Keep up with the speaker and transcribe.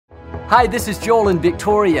Hi, this is Joel and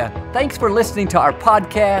Victoria. Thanks for listening to our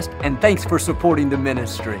podcast, and thanks for supporting the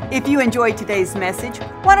ministry. If you enjoyed today's message,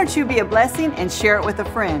 why don't you be a blessing and share it with a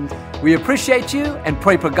friend? We appreciate you and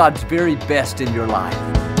pray for God's very best in your life.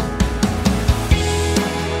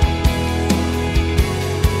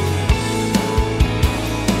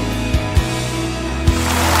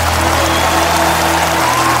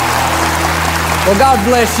 Well, God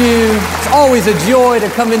bless you. It's always a joy to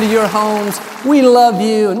come into your homes. We love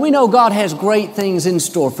you, and we know God has great things in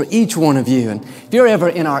store for each one of you. And if you're ever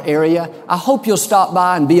in our area, I hope you'll stop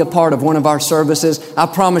by and be a part of one of our services. I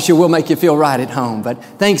promise you we'll make you feel right at home. But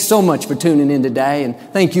thanks so much for tuning in today, and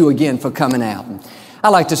thank you again for coming out. I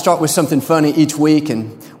like to start with something funny each week.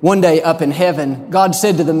 And one day up in heaven, God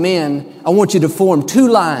said to the men, I want you to form two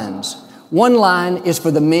lines. One line is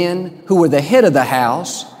for the men who were the head of the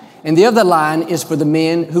house, and the other line is for the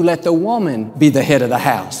men who let the woman be the head of the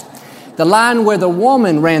house. The line where the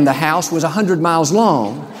woman ran the house was 100 miles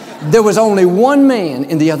long. There was only one man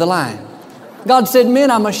in the other line. God said,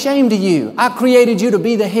 men, I'm ashamed of you. I created you to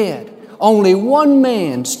be the head. Only one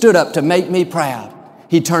man stood up to make me proud.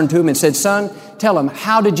 He turned to him and said, son, tell him,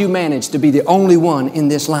 how did you manage to be the only one in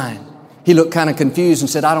this line? He looked kind of confused and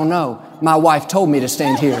said, I don't know. My wife told me to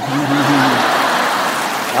stand here.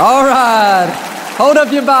 All right. Hold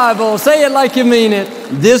up your Bible. Say it like you mean it.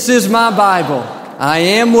 This is my Bible. I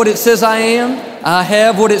am what it says I am. I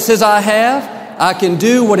have what it says I have. I can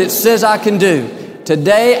do what it says I can do.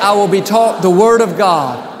 Today I will be taught the Word of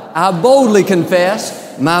God. I boldly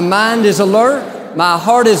confess. My mind is alert. My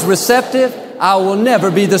heart is receptive. I will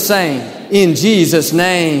never be the same. In Jesus'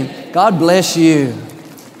 name, God bless you.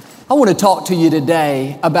 I want to talk to you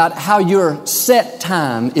today about how your set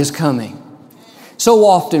time is coming. So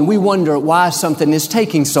often we wonder why something is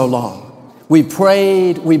taking so long. We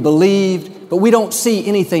prayed, we believed, but we don't see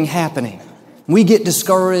anything happening. We get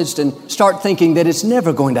discouraged and start thinking that it's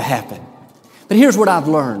never going to happen. But here's what I've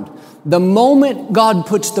learned. The moment God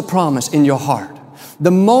puts the promise in your heart,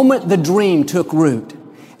 the moment the dream took root,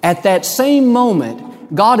 at that same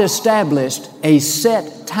moment, God established a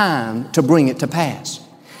set time to bring it to pass.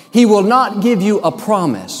 He will not give you a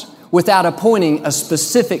promise without appointing a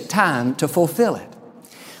specific time to fulfill it.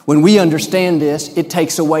 When we understand this, it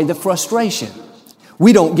takes away the frustration.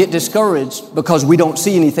 We don't get discouraged because we don't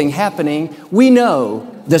see anything happening. We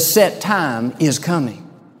know the set time is coming.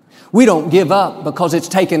 We don't give up because it's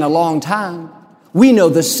taken a long time. We know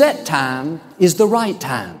the set time is the right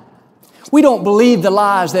time. We don't believe the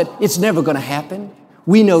lies that it's never going to happen.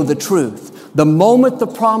 We know the truth. The moment the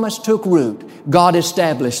promise took root, God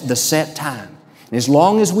established the set time. As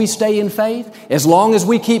long as we stay in faith, as long as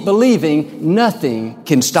we keep believing, nothing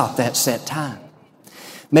can stop that set time.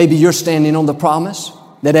 Maybe you're standing on the promise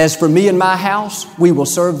that as for me and my house, we will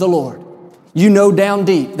serve the Lord. You know down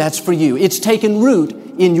deep that's for you. It's taken root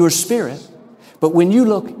in your spirit. But when you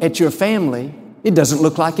look at your family, it doesn't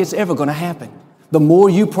look like it's ever going to happen. The more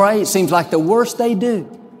you pray, it seems like the worse they do.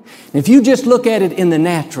 And if you just look at it in the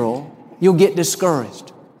natural, you'll get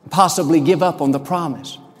discouraged, possibly give up on the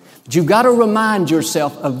promise. But you've got to remind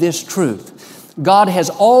yourself of this truth. God has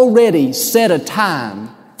already set a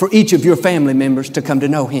time for each of your family members to come to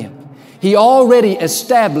know Him. He already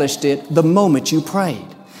established it the moment you prayed.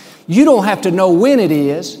 You don't have to know when it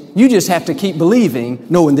is. You just have to keep believing,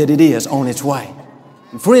 knowing that it is on its way.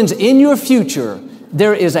 And friends, in your future,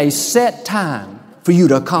 there is a set time for you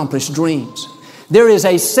to accomplish dreams. There is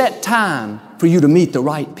a set time for you to meet the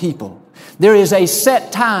right people. There is a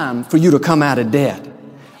set time for you to come out of debt.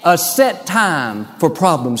 A set time for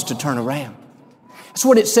problems to turn around. That's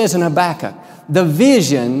what it says in Habakkuk. The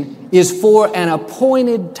vision is for an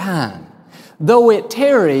appointed time. Though it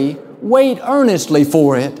tarry, wait earnestly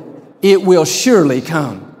for it. It will surely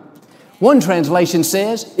come. One translation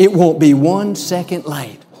says, it won't be 1 second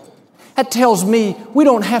late. That tells me we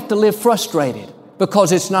don't have to live frustrated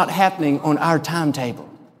because it's not happening on our timetable.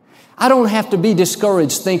 I don't have to be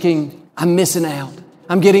discouraged thinking, I'm missing out.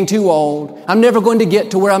 I'm getting too old. I'm never going to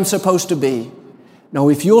get to where I'm supposed to be. No,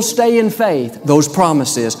 if you'll stay in faith, those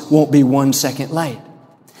promises won't be 1 second late.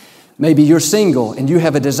 Maybe you're single and you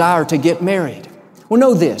have a desire to get married. Well,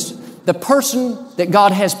 know this. The person that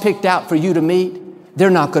God has picked out for you to meet, they're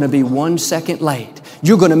not going to be 1 second late.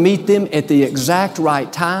 You're going to meet them at the exact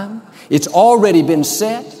right time. It's already been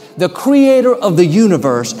set. The Creator of the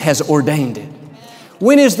universe has ordained it.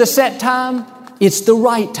 When is the set time? It's the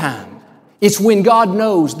right time. It's when God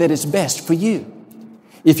knows that it's best for you.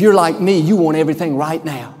 If you're like me, you want everything right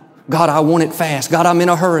now. God, I want it fast. God, I'm in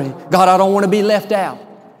a hurry. God, I don't want to be left out.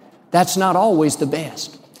 That's not always the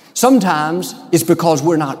best. Sometimes it's because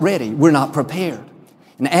we're not ready. We're not prepared.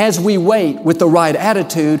 And as we wait with the right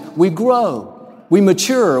attitude, we grow, we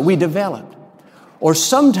mature, we develop. Or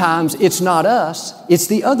sometimes it's not us, it's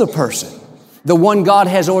the other person. The one God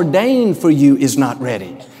has ordained for you is not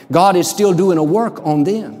ready. God is still doing a work on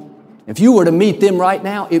them. If you were to meet them right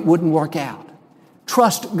now, it wouldn't work out.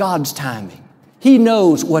 Trust God's timing. He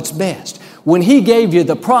knows what's best. When He gave you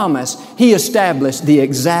the promise, He established the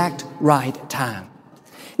exact right time.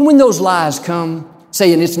 And when those lies come,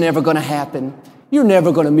 saying it's never going to happen, you're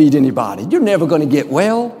never going to meet anybody, you're never going to get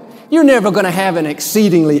well, you're never going to have an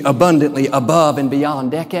exceedingly abundantly above and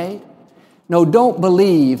beyond decade. No, don't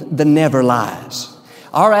believe the never lies.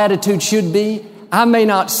 Our attitude should be, I may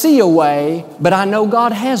not see a way, but I know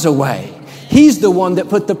God has a way. He's the one that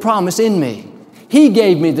put the promise in me. He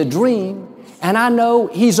gave me the dream, and I know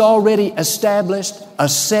He's already established a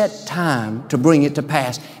set time to bring it to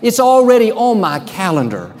pass. It's already on my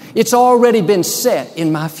calendar. It's already been set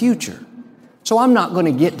in my future. So I'm not going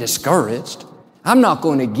to get discouraged. I'm not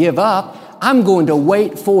going to give up. I'm going to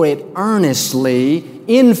wait for it earnestly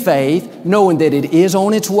in faith, knowing that it is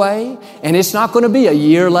on its way, and it's not going to be a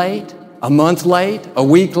year late, a month late, a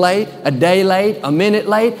week late, a day late, a minute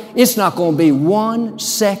late. It's not going to be 1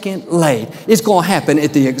 second late. It's going to happen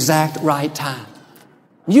at the exact right time.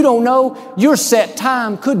 You don't know, your set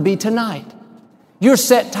time could be tonight. Your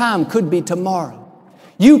set time could be tomorrow.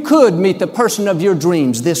 You could meet the person of your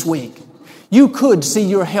dreams this week. You could see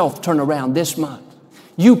your health turn around this month.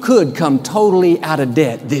 You could come totally out of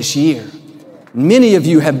debt this year. Many of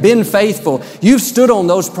you have been faithful. You've stood on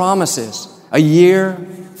those promises. A year,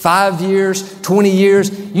 5 years, 20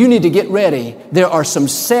 years. You need to get ready. There are some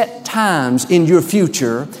set times in your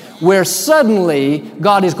future where suddenly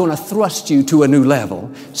God is going to thrust you to a new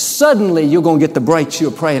level. Suddenly you're going to get the breaks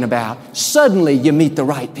you're praying about. Suddenly you meet the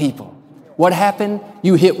right people. What happened?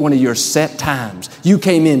 You hit one of your set times. You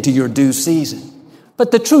came into your due season. But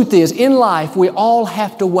the truth is, in life, we all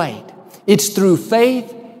have to wait. It's through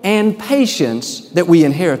faith and patience that we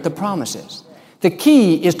inherit the promises. The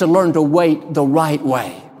key is to learn to wait the right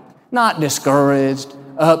way. Not discouraged,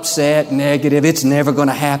 upset, negative, it's never going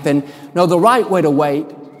to happen. No, the right way to wait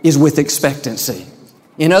is with expectancy.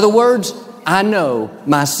 In other words, I know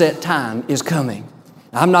my set time is coming.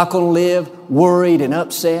 I'm not going to live worried and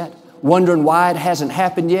upset, wondering why it hasn't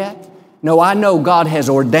happened yet. No, I know God has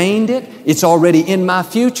ordained it. It's already in my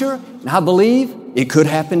future. And I believe it could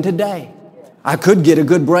happen today. I could get a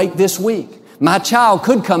good break this week. My child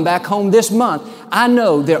could come back home this month. I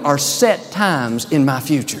know there are set times in my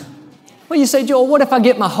future. Well, you say, Joel, what if I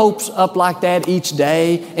get my hopes up like that each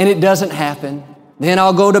day and it doesn't happen? Then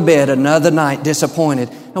I'll go to bed another night disappointed.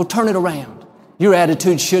 No, turn it around. Your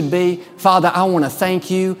attitude should be, Father, I want to thank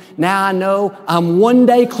you. Now I know I'm one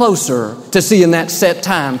day closer to seeing that set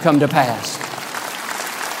time come to pass.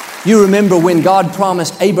 You remember when God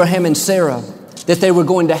promised Abraham and Sarah that they were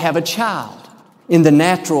going to have a child. In the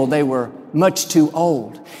natural, they were much too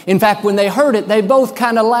old. In fact, when they heard it, they both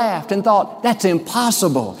kind of laughed and thought, that's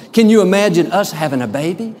impossible. Can you imagine us having a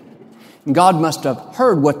baby? And God must have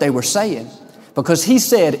heard what they were saying, because He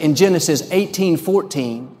said in Genesis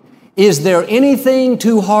 18:14, is there anything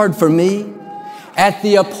too hard for me? At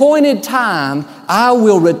the appointed time, I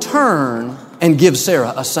will return and give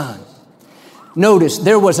Sarah a son. Notice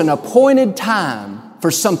there was an appointed time for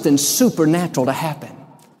something supernatural to happen.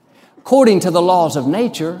 According to the laws of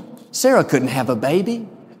nature, Sarah couldn't have a baby.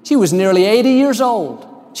 She was nearly 80 years old.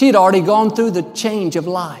 She had already gone through the change of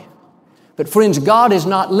life. But friends, God is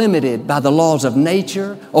not limited by the laws of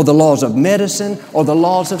nature or the laws of medicine or the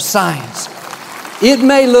laws of science. It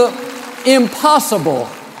may look impossible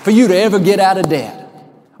for you to ever get out of debt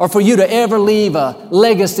or for you to ever leave a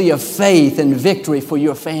legacy of faith and victory for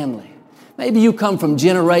your family. Maybe you come from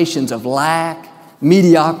generations of lack,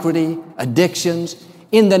 mediocrity, addictions.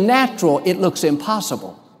 In the natural, it looks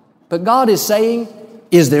impossible. But God is saying,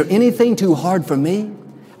 is there anything too hard for me?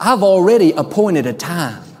 I've already appointed a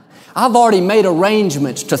time. I've already made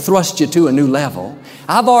arrangements to thrust you to a new level.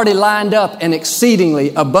 I've already lined up an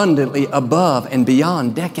exceedingly abundantly above and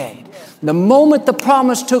beyond decade. The moment the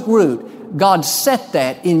promise took root, God set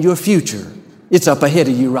that in your future. It's up ahead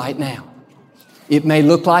of you right now. It may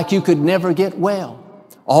look like you could never get well.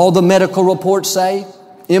 All the medical reports say,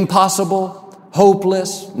 impossible,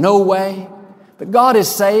 hopeless, no way. But God is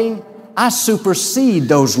saying, I supersede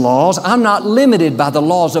those laws. I'm not limited by the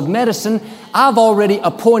laws of medicine. I've already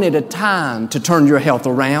appointed a time to turn your health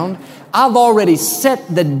around. I've already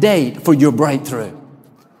set the date for your breakthrough.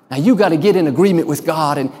 Now you got to get in agreement with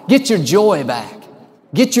God and get your joy back.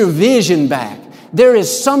 Get your vision back. There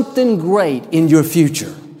is something great in your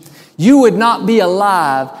future. You would not be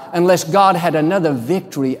alive unless God had another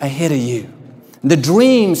victory ahead of you. the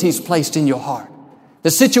dreams He's placed in your heart,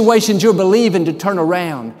 the situations you're believing to turn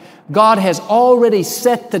around. God has already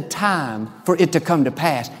set the time for it to come to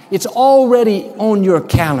pass. It's already on your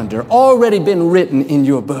calendar, already been written in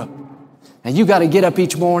your book. And you got to get up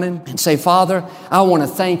each morning and say, Father, I want to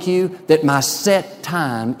thank you that my set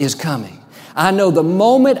time is coming. I know the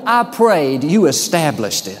moment I prayed, you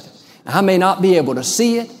established it. I may not be able to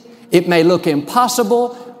see it. It may look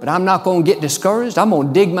impossible, but I'm not going to get discouraged. I'm going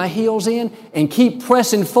to dig my heels in and keep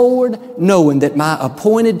pressing forward, knowing that my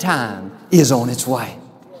appointed time is on its way.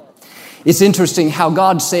 It's interesting how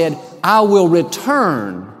God said, I will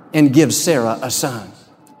return and give Sarah a son.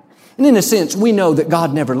 And in a sense, we know that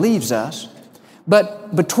God never leaves us.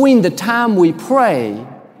 But between the time we pray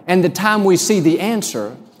and the time we see the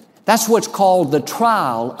answer, that's what's called the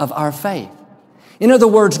trial of our faith. In other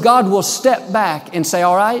words, God will step back and say,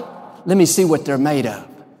 all right, let me see what they're made of.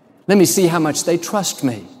 Let me see how much they trust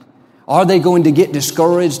me. Are they going to get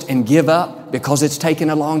discouraged and give up because it's taken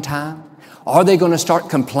a long time? Are they going to start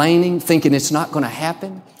complaining, thinking it's not going to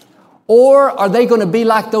happen? Or are they going to be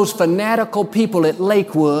like those fanatical people at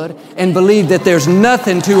Lakewood and believe that there's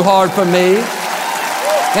nothing too hard for me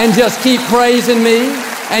and just keep praising me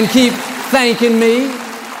and keep thanking me,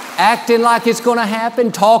 acting like it's going to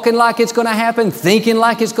happen, talking like it's going to happen, thinking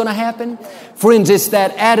like it's going to happen? Friends, it's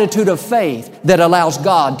that attitude of faith that allows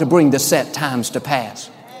God to bring the set times to pass.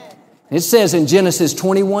 It says in Genesis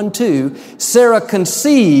 21:2, Sarah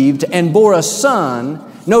conceived and bore a son.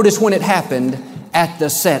 Notice when it happened, at the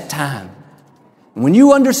set time. When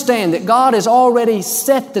you understand that God has already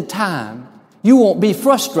set the time, you won't be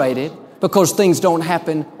frustrated because things don't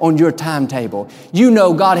happen on your timetable. You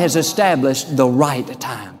know God has established the right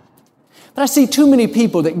time. But I see too many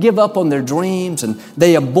people that give up on their dreams and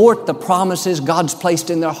they abort the promises God's placed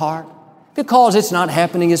in their heart because it's not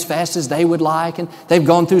happening as fast as they would like, and they've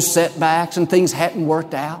gone through setbacks and things hadn't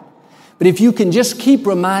worked out. But if you can just keep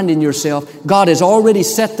reminding yourself, God has already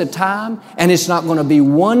set the time and it's not going to be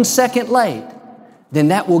 1 second late, then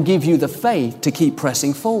that will give you the faith to keep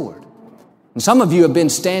pressing forward. And some of you have been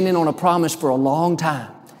standing on a promise for a long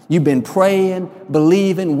time. You've been praying,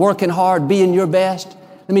 believing, working hard, being your best.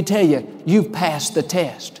 Let me tell you, you've passed the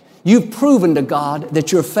test. You've proven to God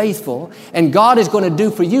that you're faithful, and God is going to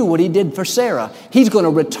do for you what He did for Sarah. He's going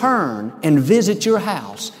to return and visit your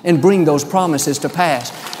house and bring those promises to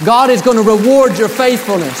pass. God is going to reward your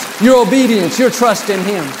faithfulness, your obedience, your trust in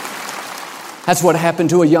Him. That's what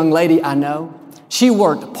happened to a young lady I know. She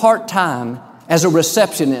worked part-time as a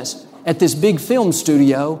receptionist at this big film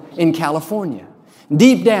studio in California.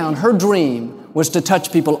 Deep down, her dream was to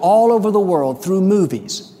touch people all over the world through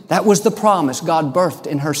movies. That was the promise God birthed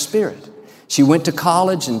in her spirit. She went to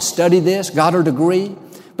college and studied this, got her degree.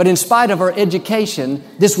 But in spite of her education,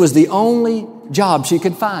 this was the only job she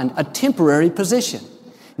could find, a temporary position.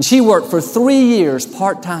 And she worked for 3 years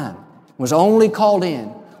part-time, was only called in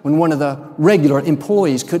when one of the regular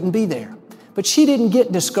employees couldn't be there. But she didn't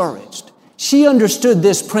get discouraged. She understood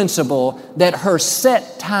this principle that her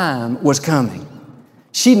set time was coming.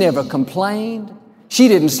 She never complained. She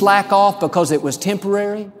didn't slack off because it was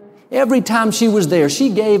temporary. Every time she was there, she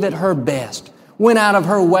gave it her best, went out of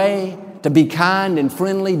her way to be kind and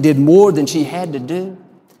friendly, did more than she had to do.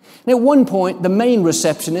 And at one point, the main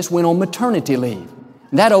receptionist went on maternity leave.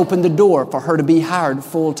 That opened the door for her to be hired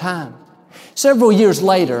full-time. Several years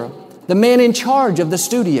later, the man in charge of the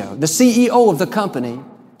studio, the CEO of the company,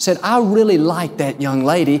 said, I really like that young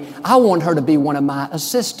lady. I want her to be one of my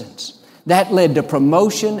assistants. That led to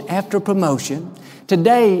promotion after promotion.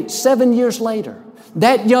 Today, 7 years later,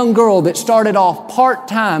 that young girl that started off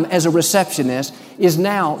part-time as a receptionist is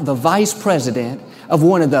now the vice president of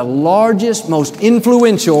one of the largest, most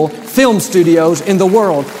influential film studios in the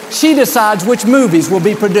world. She decides which movies will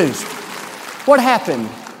be produced. What happened?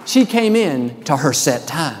 She came in to her set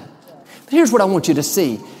time. But here's what I want you to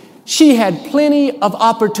see. She had plenty of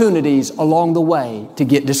opportunities along the way to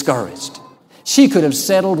get discouraged. She could have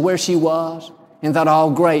settled where she was and thought,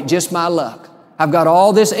 oh, great, just my luck. I've got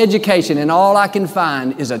all this education and all I can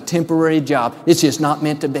find is a temporary job. It's just not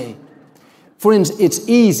meant to be. Friends, it's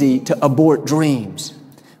easy to abort dreams.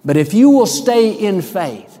 But if you will stay in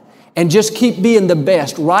faith and just keep being the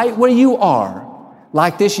best right where you are,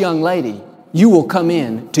 like this young lady, you will come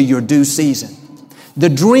in to your due season. The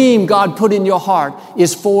dream God put in your heart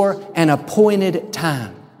is for an appointed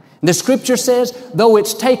time. The Scripture says, though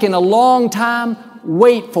it's taken a long time,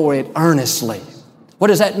 wait for it earnestly. What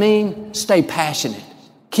does that mean? Stay passionate.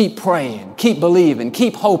 Keep praying. Keep believing.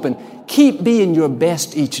 Keep hoping. Keep being your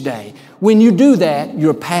best each day. When you do that,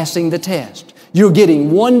 you're passing the test. You're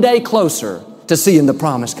getting one day closer to seeing the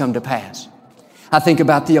promise come to pass. I think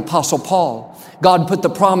about the Apostle Paul. God put the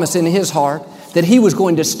promise in his heart that he was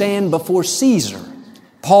going to stand before Caesar.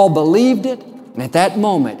 Paul believed it, and at that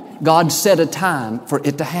moment, God set a time for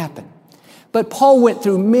it to happen. But Paul went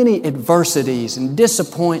through many adversities and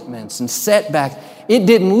disappointments and setbacks. It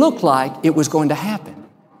didn't look like it was going to happen.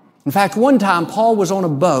 In fact, one time Paul was on a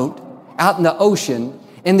boat out in the ocean,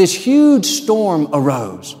 and this huge storm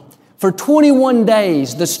arose. For 21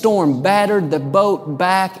 days, the storm battered the boat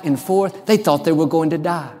back and forth. They thought they were going to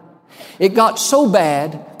die. It got so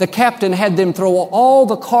bad, the captain had them throw all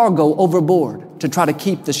the cargo overboard to try to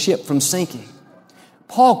keep the ship from sinking.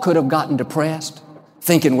 Paul could have gotten depressed,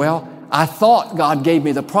 thinking, well, I thought God gave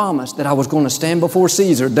me the promise that I was going to stand before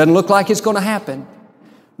Caesar. Doesn't look like it's going to happen.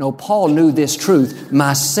 No, Paul knew this truth.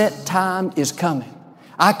 My set time is coming.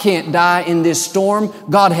 I can't die in this storm.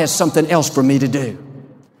 God has something else for me to do.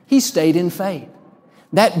 He stayed in faith.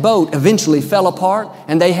 That boat eventually fell apart,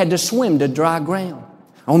 and they had to swim to dry ground.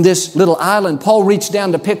 On this little island, Paul reached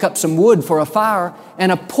down to pick up some wood for a fire,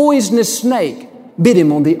 and a poisonous snake bit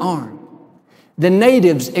him on the arm. The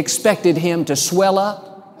natives expected him to swell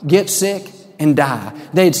up, get sick, and die.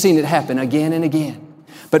 They had seen it happen again and again.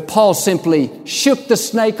 But Paul simply shook the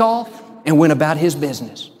snake off and went about his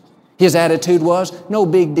business. His attitude was, no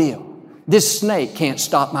big deal. This snake can't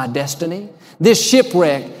stop my destiny. This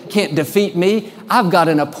shipwreck can't defeat me. I've got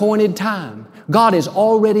an appointed time. God has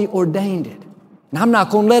already ordained it. And I'm not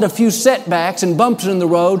going to let a few setbacks and bumps in the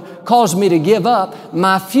road cause me to give up.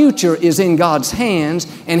 My future is in God's hands,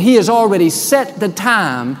 and He has already set the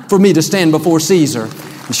time for me to stand before Caesar.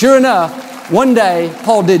 And sure enough, one day,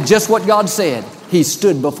 Paul did just what God said. He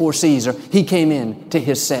stood before Caesar. He came in to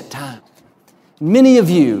his set time. Many of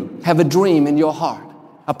you have a dream in your heart,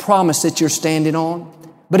 a promise that you're standing on,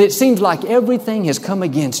 but it seems like everything has come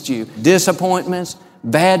against you. Disappointments,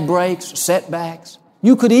 bad breaks, setbacks.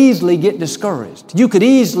 You could easily get discouraged. You could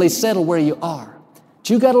easily settle where you are. But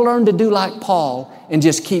you got to learn to do like Paul and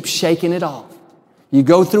just keep shaking it off. You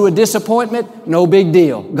go through a disappointment, no big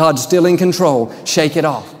deal. God's still in control. Shake it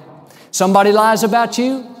off. Somebody lies about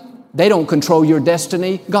you, they don't control your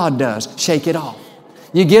destiny. God does. Shake it off.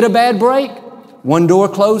 You get a bad break, one door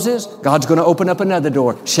closes, God's going to open up another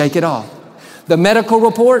door. Shake it off. The medical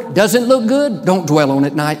report doesn't look good, don't dwell on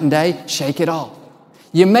it night and day. Shake it off.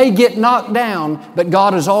 You may get knocked down, but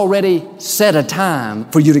God has already set a time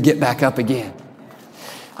for you to get back up again.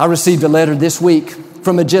 I received a letter this week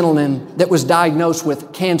from a gentleman that was diagnosed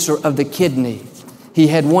with cancer of the kidney. He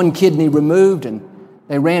had one kidney removed, and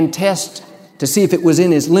they ran tests to see if it was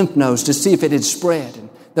in his lymph nodes, to see if it had spread. And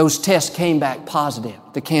those tests came back positive.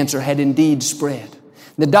 The cancer had indeed spread.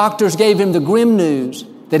 The doctors gave him the grim news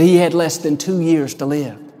that he had less than 2 years to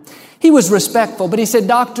live. He was respectful, but he said,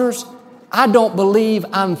 doctors, I don't believe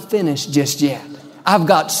I'm finished just yet. I've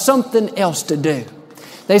got something else to do.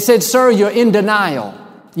 They said, sir, you're in denial.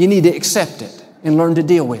 You need to accept it and learn to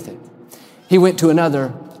deal with it. He went to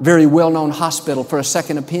another very well-known hospital for a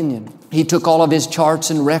second opinion. He took all of his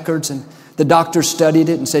charts and records, and the doctor studied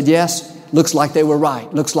it and said, yes, looks like they were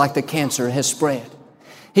right. Looks like the cancer has spread.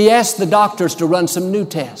 He asked the doctors to run some new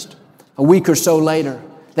tests. A week or so later,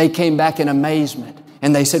 they came back in amazement.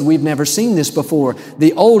 And they said, we've never seen this before.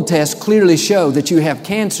 The old tests clearly show that you have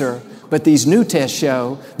cancer, but these new tests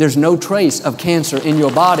show there's no trace of cancer in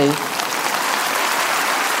your body.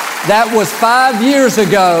 That was 5 years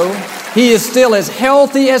ago. He is still as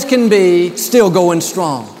healthy as can be, still going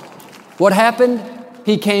strong. What happened?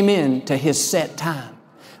 He came in to his set time.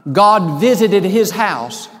 God visited his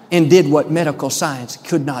house and did what medical science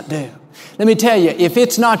could not do. Let me tell you, if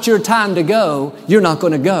it's not your time to go, you're not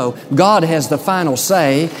going to go. God has the final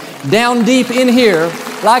say. Down deep in here,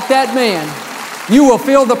 like that man, you will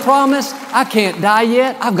feel the promise, I can't die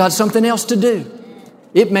yet. I've got something else to do.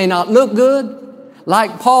 It may not look good.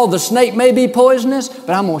 Like Paul, the snake may be poisonous,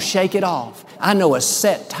 but I'm going to shake it off. I know a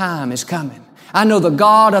set time is coming. I know the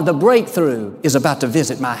God of the breakthrough is about to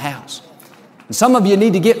visit my house. And some of you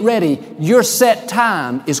need to get ready. Your set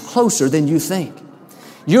time is closer than you think.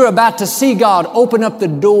 You're about to see God open up the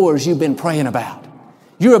doors you've been praying about.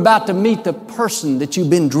 You're about to meet the person that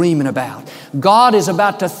you've been dreaming about. God is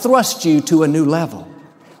about to thrust you to a new level.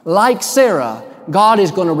 Like Sarah, God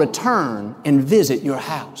is going to return and visit your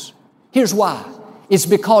house. Here's why. It's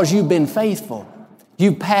because you've been faithful.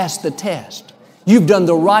 You've passed the test. You've done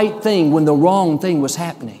the right thing when the wrong thing was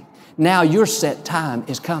happening. Now your set time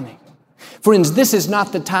is coming. Friends, this is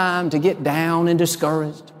not the time to get down and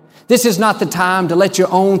discouraged. This is not the time to let your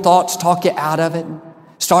own thoughts talk you out of it.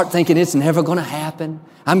 Start thinking it's never going to happen.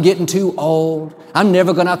 I'm getting too old. I'm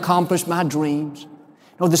never going to accomplish my dreams.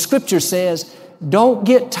 No, the Scripture says, don't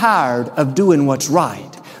get tired of doing what's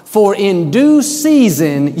right. For in due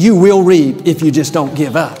season you will reap if you just don't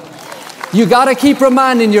give up. You got to keep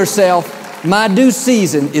reminding yourself, my due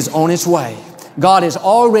season is on its way. God has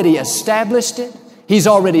already established it. He's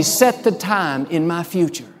already set the time in my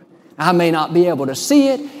future. I may not be able to see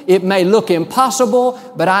it. It may look impossible,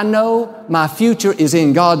 but I know my future is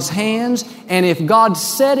in God's hands. And if God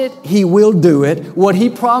said it, He will do it. What He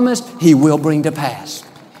promised, He will bring to pass.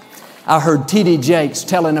 I heard T.D. Jakes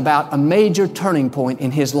telling about a major turning point in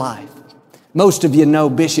his life. Most of you know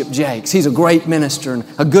Bishop Jakes. He's a great minister and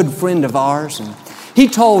a good friend of ours. And he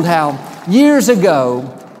told how years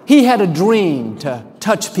ago he had a dream to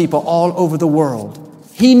touch people all over the world.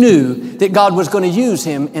 He knew that God was going to use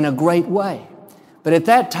him in a great way. But at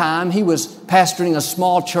that time, he was pastoring a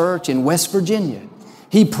small church in West Virginia.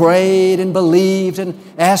 He prayed and believed and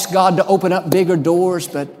asked God to open up bigger doors,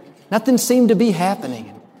 but nothing seemed to be happening.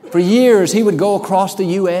 For years, he would go across the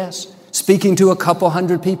U.S., speaking to a couple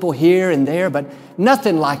hundred people here and there, but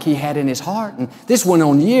nothing like he had in his heart. And this went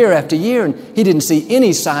on year after year, and he didn't see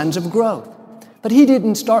any signs of growth. But he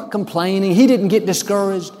didn't start complaining. He didn't get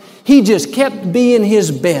discouraged. He just kept being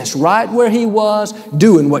his best right where he was,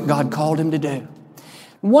 doing what God called him to do.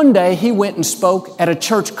 One day, he went and spoke at a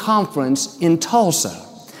church conference in Tulsa.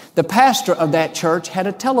 The pastor of that church had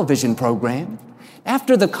a television program.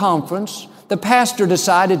 After the conference, the pastor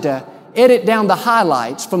decided to edit down the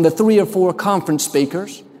highlights from the 3 or 4 conference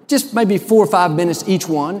speakers, just maybe 4 or 5 minutes each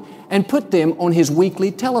one, and put them on his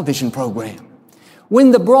weekly television program.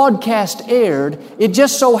 When the broadcast aired, it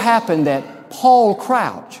just so happened that Paul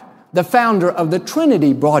Crouch, the founder of the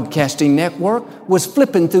Trinity Broadcasting Network, was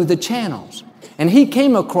flipping through the channels. And he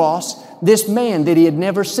came across this man that he had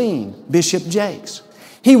never seen, Bishop Jakes.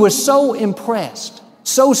 He was so impressed,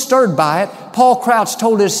 so stirred by it, Paul Crouch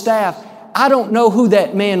told his staff, I don't know who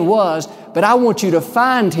that man was, but I want you to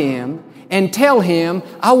find him and tell him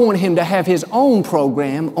I want him to have his own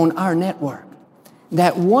program on our network.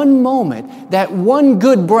 That one moment, that one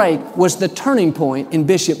good break was the turning point in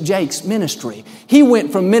Bishop Jakes' ministry. He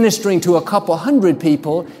went from ministering to a couple hundred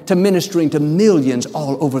people to ministering to millions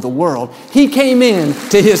all over the world. He came in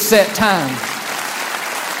to his set time.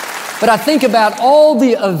 But I think about all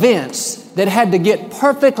the events that had to get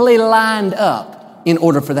perfectly lined up in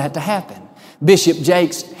order for that to happen. Bishop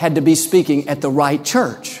Jakes had to be speaking at the right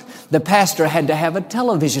church. The pastor had to have a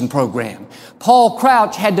television program. Paul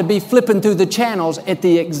Crouch had to be flipping through the channels at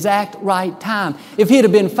the exact right time. If he'd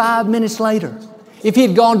have been 5 minutes later, if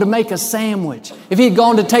he'd gone to make a sandwich, if he'd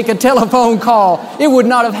gone to take a telephone call, it would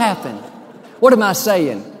not have happened. What am I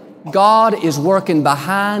saying? God is working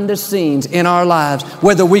behind the scenes in our lives,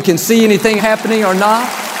 whether we can see anything happening or not.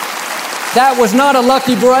 That was not a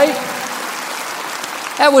lucky break.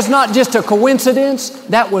 That was not just a coincidence.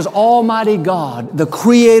 That was Almighty God, the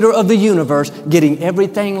creator of the universe, getting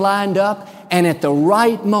everything lined up. And at the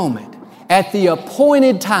right moment, at the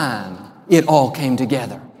appointed time, it all came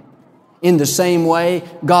together. In the same way,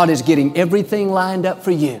 God is getting everything lined up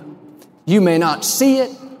for you. You may not see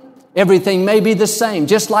it. Everything may be the same,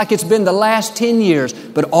 just like it's been the last 10 years.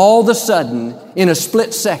 But all of a sudden, in a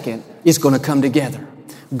split second, it's going to come together.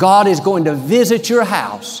 God is going to visit your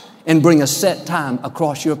house and bring a set time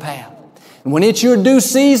across your path. And when it's your due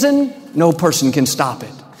season, no person can stop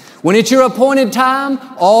it. When it's your appointed time,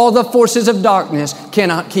 all the forces of darkness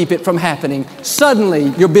cannot keep it from happening. Suddenly,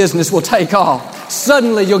 your business will take off.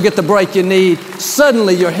 Suddenly, you'll get the break you need.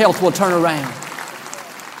 Suddenly, your health will turn around.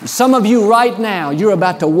 And some of you right now, you're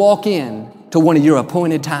about to walk in to one of your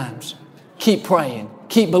appointed times. Keep praying.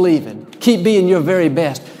 Keep believing. Keep being your very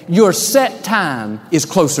best. Your set time is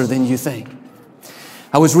closer than you think.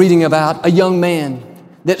 I was reading about a young man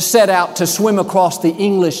that set out to swim across the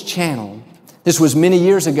English Channel. This was many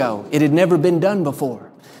years ago. It had never been done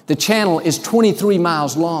before. The channel is 23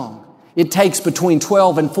 miles long. It takes between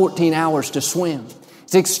 12 and 14 hours to swim.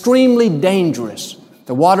 It's extremely dangerous.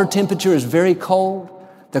 The water temperature is very cold.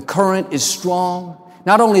 The current is strong.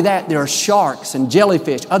 Not only that, there are sharks and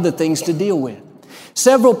jellyfish, other things to deal with.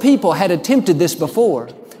 Several people had attempted this before.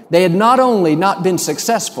 They had not only not been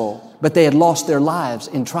successful, but they had lost their lives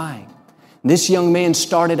in trying. This young man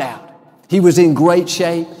started out. He was in great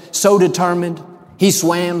shape, so determined. He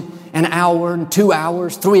swam an hour, and 2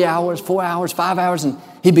 hours, 3 hours, 4 hours, 5 hours, and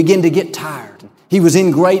he began to get tired. He was in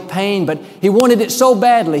great pain, but he wanted it so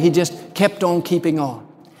badly, he just kept on keeping on.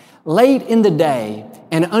 Late in the day,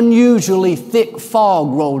 an unusually thick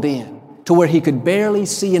fog rolled in to where he could barely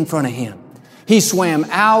see in front of him. He swam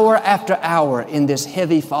hour after hour in this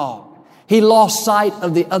heavy fog. He lost sight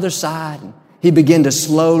of the other side, and he began to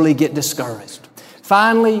slowly get discouraged.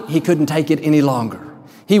 Finally, he couldn't take it any longer.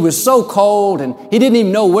 He was so cold, and he didn't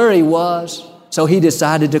even know where he was. So he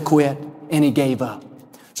decided to quit, and he gave up.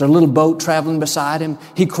 There's a little boat traveling beside him.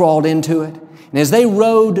 He crawled into it. And as they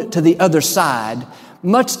rowed to the other side,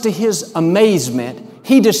 much to his amazement,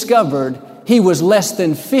 he discovered he was less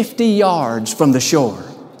than 50 yards from the shore.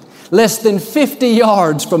 Less than 50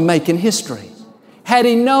 yards from making history. Had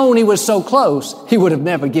he known he was so close, he would have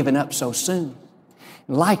never given up so soon.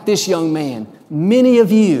 Like this young man, many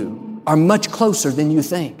of you are much closer than you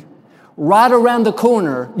think. Right around the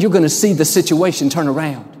corner, you're going to see the situation turn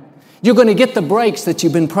around. You're going to get the breaks that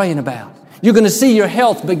you've been praying about. You're going to see your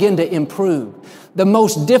health begin to improve. The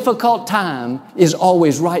most difficult time is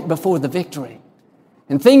always right before the victory.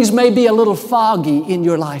 And things may be a little foggy in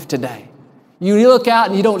your life today. You look out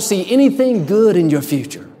and you don't see anything good in your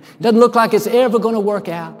future. It doesn't look like it's ever going to work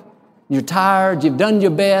out. You're tired, you've done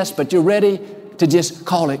your best, but you're ready to just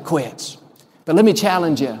call it quits. But let me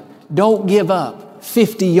challenge you. Don't give up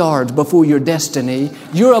 50 yards before your destiny.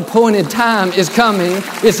 Your appointed time is coming.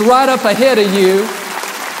 It's right up ahead of you.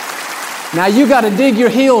 Now you got to dig your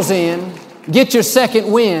heels in, get your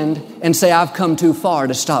second wind, and say, I've come too far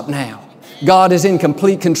to stop now. God is in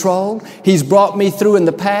complete control. He's brought me through in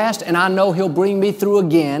the past, and I know He'll bring me through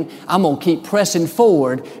again. I'm going to keep pressing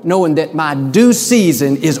forward, knowing that my due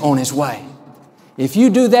season is on its way. If you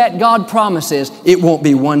do that, God promises it won't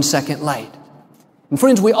be 1 second late. And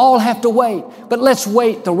friends, we all have to wait, but let's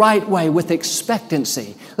wait the right way with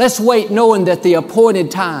expectancy. Let's wait knowing that the appointed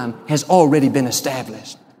time has already been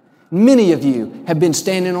established. Many of you have been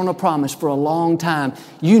standing on a promise for a long time.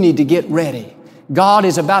 You need to get ready. God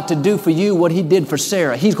is about to do for you what He did for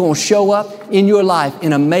Sarah. He's going to show up in your life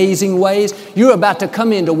in amazing ways. You're about to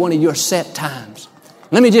come into one of your set times.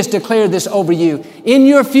 Let me just declare this over you. In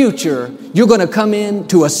your future, you're going to come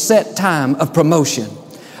into a set time of promotion,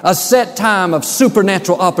 a set time of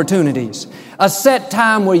supernatural opportunities, a set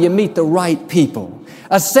time where you meet the right people,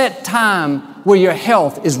 a set time where your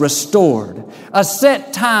health is restored, a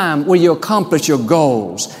set time where you accomplish your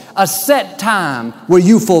goals, a set time where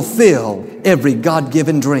you fulfill every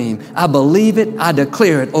God-given dream. I believe it. I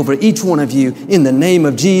declare it over each one of you in the name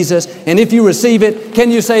of Jesus. And if you receive it,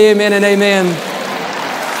 can you say amen and amen?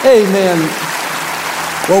 Amen.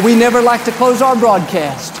 Well, we never like to close our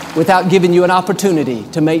broadcast without giving you an opportunity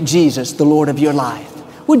to make Jesus the Lord of your life.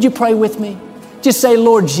 Would you pray with me? Just say,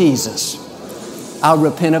 Lord Jesus, I'll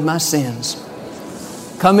repent of my sins.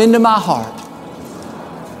 Come into my heart.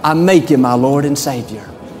 I make you my Lord and Savior.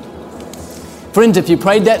 Friends, if you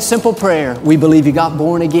prayed that simple prayer, we believe you got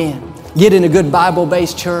born again. Get in a good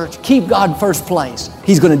Bible-based church. Keep God first place.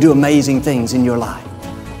 He's going to do amazing things in your life.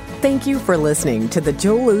 Thank you for listening to the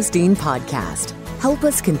Joel Osteen Podcast. Help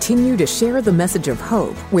us continue to share the message of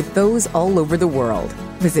hope with those all over the world.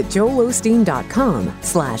 Visit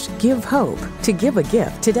joelosteen.com/give hope to give a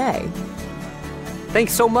gift today.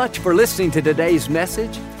 Thanks so much for listening to today's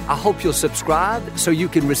message. I hope you'll subscribe so you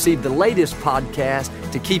can receive the latest podcast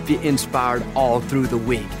to keep you inspired all through the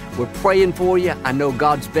week. We're praying for you. I know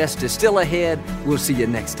God's best is still ahead. We'll see you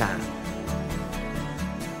next time.